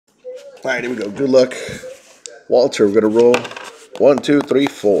All right, here we go. Good luck. Walter, we're going to roll 1, 2, 3,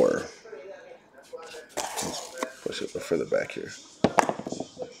 4. Push it a little further back here.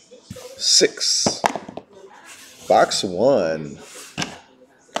 6. Box 1.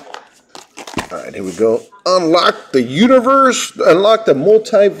 All right, here we go. Unlock the universe. Unlock the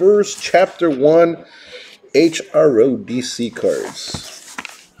Multiverse Chapter 1 HRODC cards.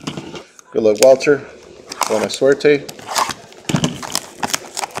 Good luck, Walter. Buena suerte.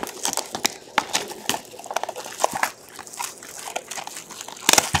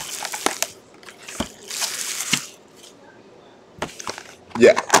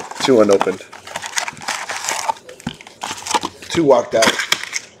 Yeah, 2 unopened. 2 walked out.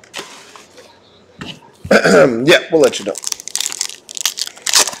 Yeah, we'll let you know.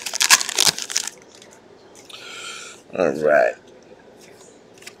 All right.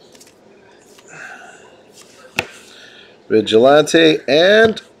 Vigilante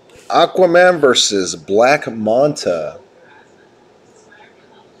and Aquaman versus Black Manta.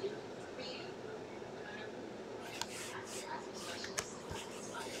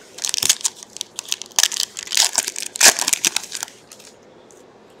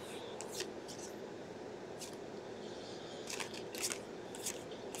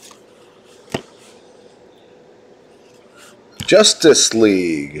 Justice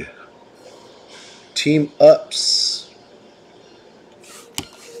League. Team Ups.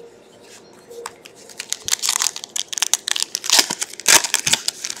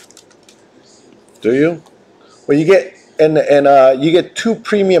 Do you? Well, you get you get 2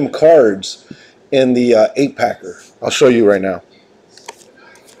 premium cards in the 8-packer. I'll show you right now.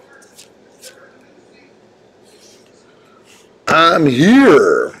 I'm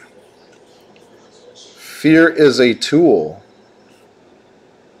here. Fear is a tool.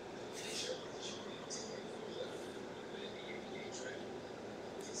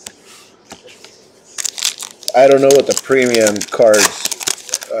 I don't know what the premium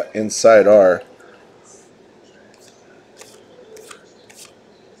cards inside are.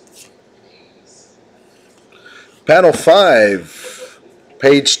 Panel 5,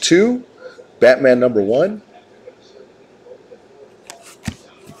 page 2, Batman number 1.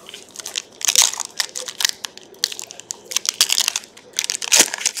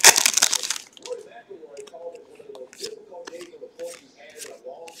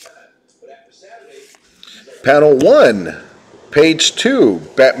 Panel 1, page 2,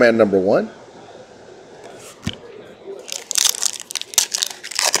 Batman number 1.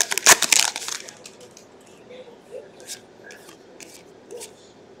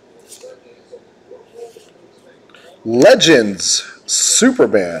 Legends,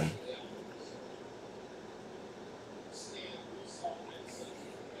 Superman.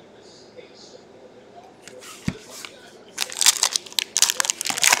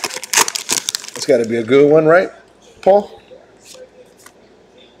 It's got to be a good one, right, Paul?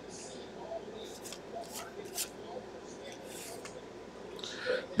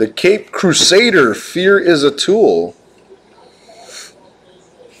 The Cape Crusader, Fear is a Tool.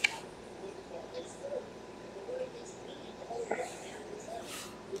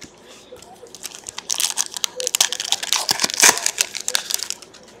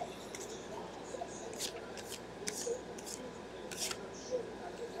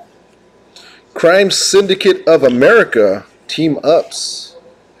 Crime Syndicate of America, Team Ups.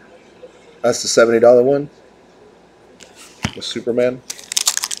 That's the $70 one. With Superman.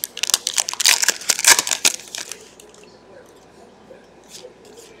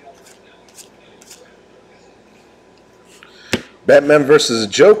 Batman versus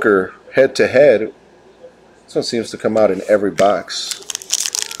Joker, head to head. This one seems to come out in every box.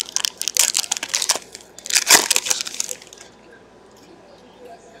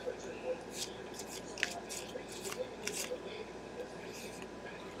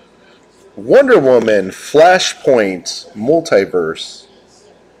 Wonder Woman, Flashpoint, Multiverse.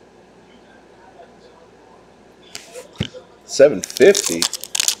 $750.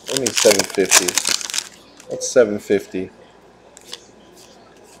 What do you mean $750? What's $750?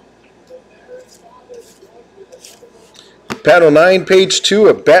 Panel 9, page 2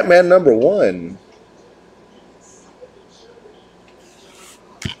 of Batman number 1.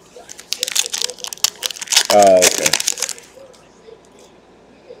 Oh, okay.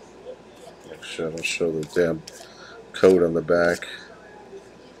 Make sure I don't show the damn code on the back.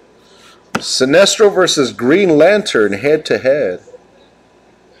 Sinestro versus Green Lantern, head to head.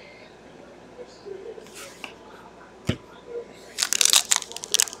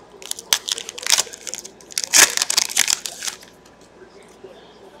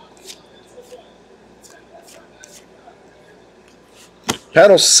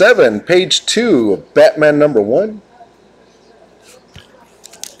 Panel 7, page 2 of Batman #1.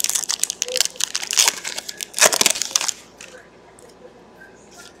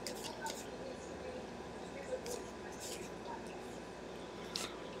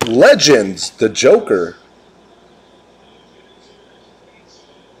 Legends, the Joker.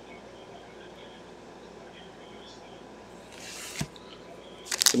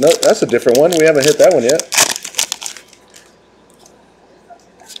 No, that's a different one. We haven't hit that one yet.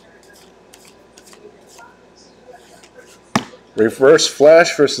 Reverse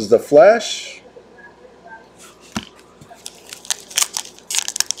Flash versus the Flash.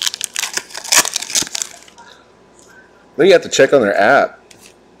 Then you have to check on their app.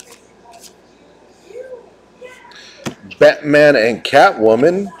 Batman and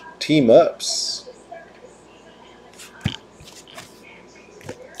Catwoman team ups.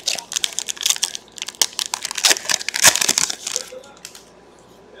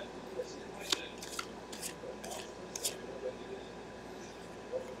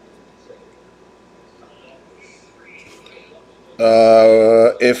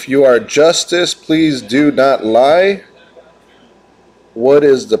 If you are justice, please do not lie. What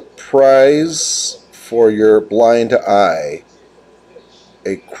is the prize for your blind eye?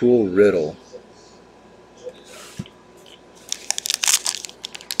 A cruel riddle.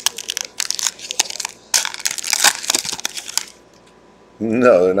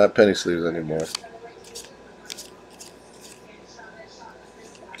 No, they're not penny sleeves anymore.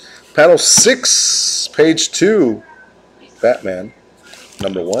 Panel 6, page 2, Batman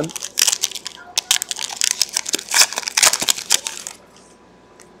 #1.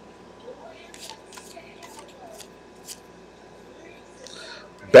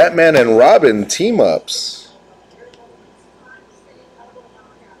 Batman and Robin team ups.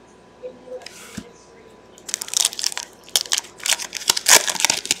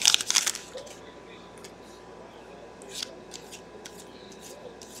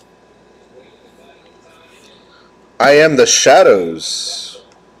 I am the shadows.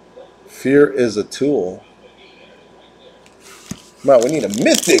 Fear is a tool. Come on, we need a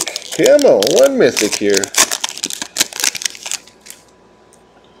mythic. Come on, one mythic here.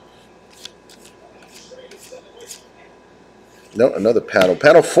 No, another panel.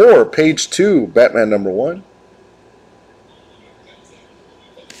 Panel 4, page 2, Batman #1.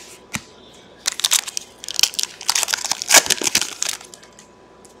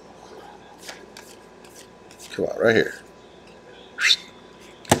 Come on, right here.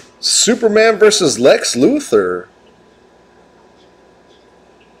 Superman versus Lex Luthor.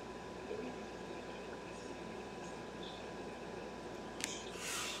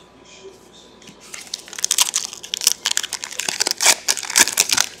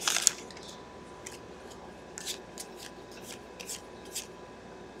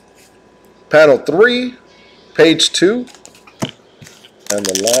 Panel 3, page 2. And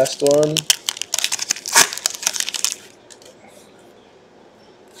the last one.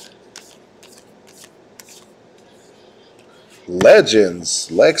 Legends,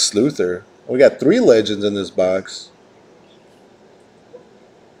 Lex Luthor. We got 3 legends in this box.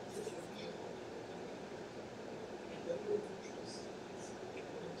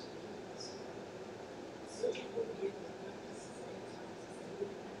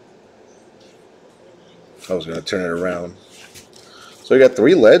 I was going to turn it around. So we got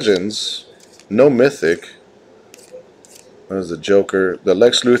 3 legends, no mythic. That was the Joker, the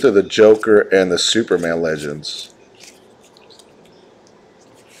Lex Luthor, the Joker, and the Superman legends.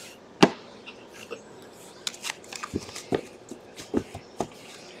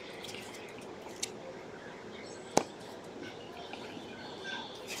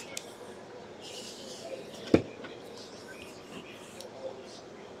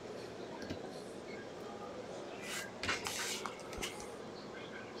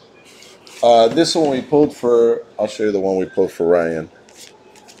 This one we pulled for, I'll show you the one we pulled for Ryan.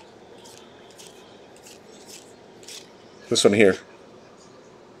 This one here.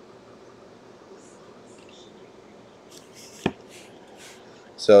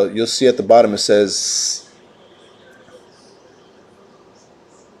 So you'll see at the bottom it says,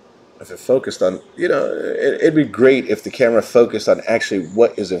 if it focused on, you know, it'd be great if the camera focused on actually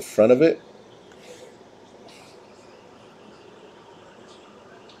what is in front of it.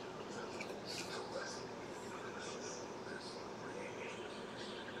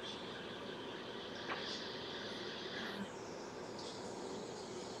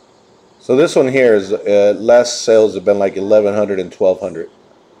 So this one here is last sales have been like 1,100 and 1,200.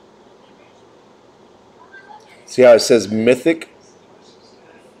 See how it says mythic?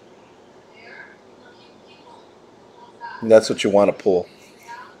 And that's what you want to pull.